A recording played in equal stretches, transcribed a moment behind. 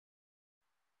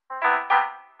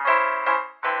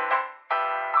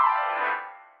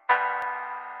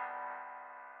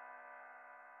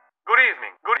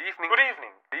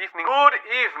evening. Good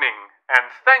evening,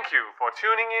 and thank you for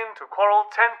tuning in to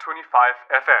Choral 1025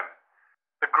 FM.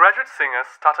 The graduate singer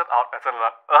started out as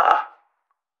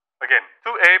again,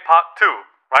 2A Part 2,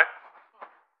 right?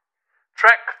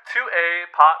 Track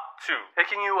 2A Part 2,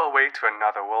 taking you away to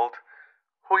another world.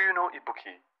 Hoyuno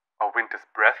Ibuki, or Winter's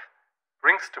Breath,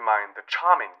 brings to mind the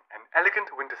charming and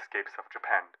elegant winterscapes of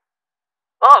Japan.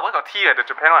 Oh, what got T at the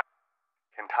Japan one?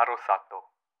 Kentaro Sato.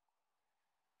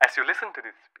 As you listen to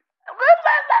this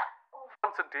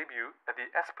concert debut at the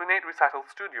Esplanade Recital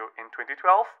Studio in 2012.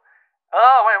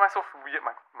 Why am I so weird?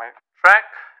 My track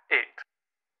 8.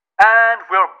 And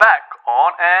we're back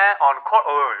on air on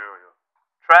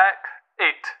track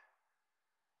 8.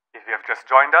 If you have just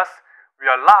joined us, we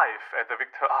are live at the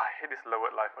I hate this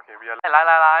lowered live. Okay, we are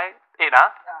live. 8, huh?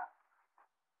 Yeah.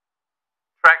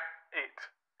 Track 8.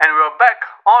 And we're back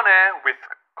on air with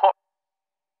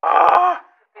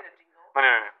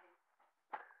No.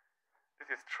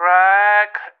 This is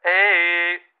track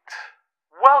 8.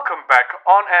 Welcome back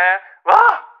on air.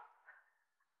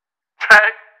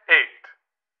 Track 8.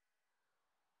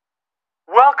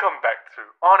 Welcome back to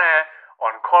On Air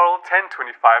on Choral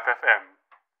 1025 FM.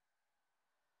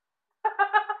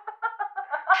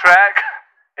 Track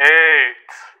 8.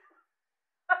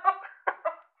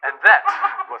 And that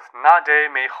was Nade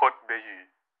Mehot Beyu.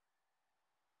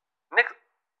 Next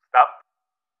up.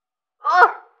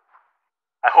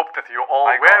 I hope that you're all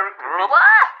aware.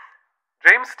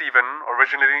 James Stephen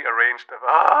originally arranged. That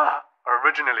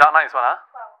night is what, huh?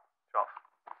 12.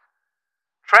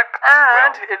 Track,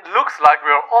 and it looks like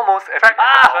we're almost at the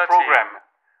end of the program.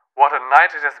 What a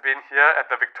night it has been here at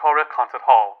the Victoria Concert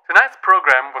Hall. Tonight's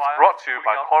program was brought to you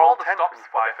by Choral 1025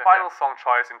 for the final song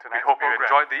choice in tonight's program. We hope you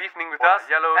enjoyed the evening with us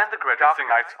and the graduate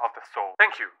night of the soul.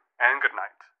 Thank you and good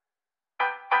night.